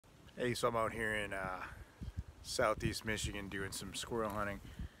Hey, so I'm out here in southeast Michigan doing some squirrel hunting.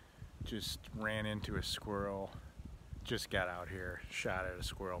 Just ran into a squirrel. Just got out here, shot at a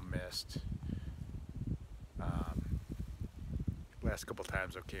squirrel, missed. Last couple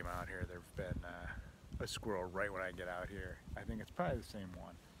times I came out here, there've been a squirrel right when I get out here. I think it's probably the same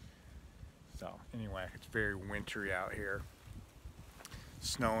one. So anyway, it's very wintry out here.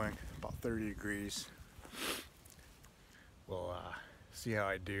 Snowing, about 30 degrees. We'll see how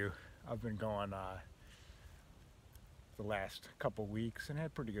I do. I've been going the last couple weeks and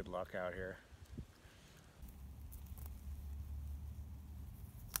had pretty good luck out here.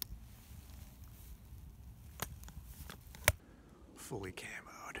 Fully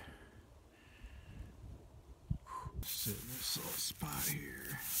camoed. Sit in this little spot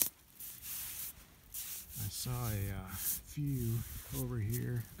here. I saw a few over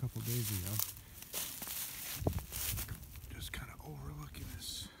here a couple days ago. Just kind of overlooking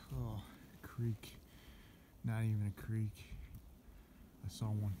this little creek. Not even a creek. I saw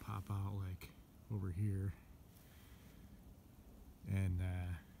one pop out like over here, and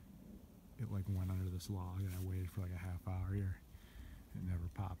it like went under this log, and I waited for like a half hour here. It never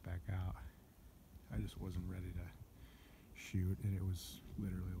popped back out. I just wasn't ready to shoot, and it was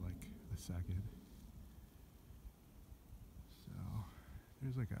literally like a second. So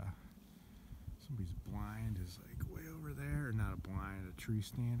there's like somebody's blind is like way over there, or not a blind, a tree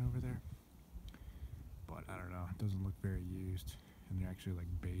stand over there. But I don't know, it doesn't look very used, and they're actually like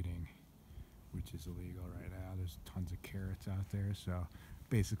baiting, which is illegal right now. There's tons of carrots out there, so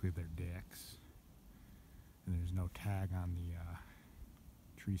basically they're dicks. And there's no tag on the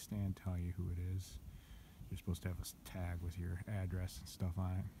tree stand telling you who it is. You're supposed to have a tag with your address and stuff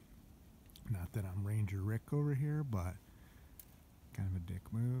on it. Not that I'm Ranger Rick over here, but kind of a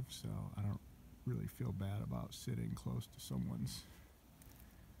dick move, so I don't really feel bad about sitting close to someone's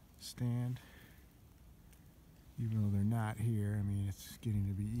stand. Even though they're not here, I mean, it's getting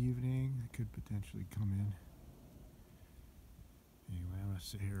to be evening. They could potentially come in. Anyway, I'm gonna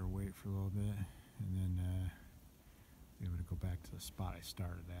sit here and wait for a little bit, and then be able to go back to the spot I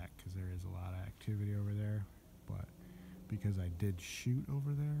started at, because there is a lot of activity over there. But because I did shoot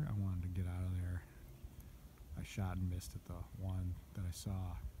over there, I wanted to get out of there. I shot and missed at the one that I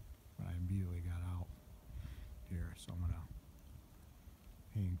saw, but I immediately got out here, so I'm gonna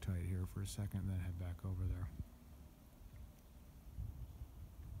hang tight here for a second and then head back over there.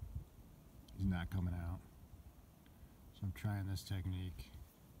 He's not coming out, so I'm trying this technique,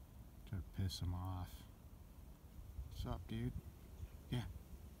 try to piss him off. What's up, dude? Yeah,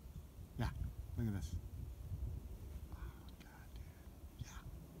 look at this. Oh god, dude. Yeah,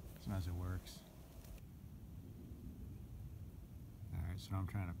 sometimes it works. Alright, so now I'm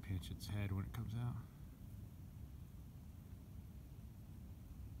trying to pinch its head when it comes out.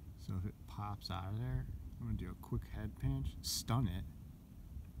 So if it pops out of there, I'm going to do a quick head pinch, stun it,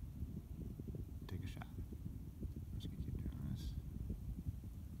 take a shot. I'm just going to keep doing this.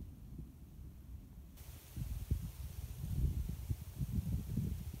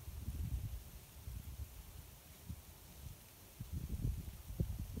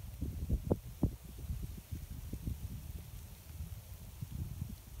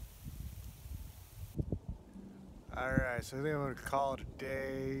 Alright, so I think I'm going to call it a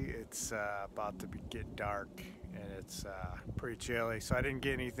day. It's about to get dark, and it's pretty chilly, so I didn't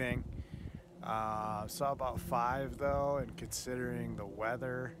get anything. Saw about 5 though, and considering the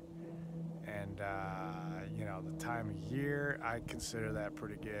weather and you know, the time of year, I consider that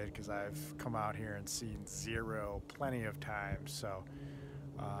pretty good, because I've come out here and seen 0 plenty of times. So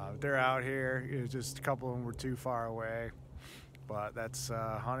they're out here. It was just a couple of them were too far away, but that's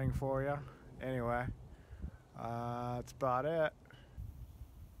hunting for you. Anyway, that's about it.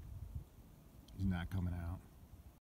 He's not coming out.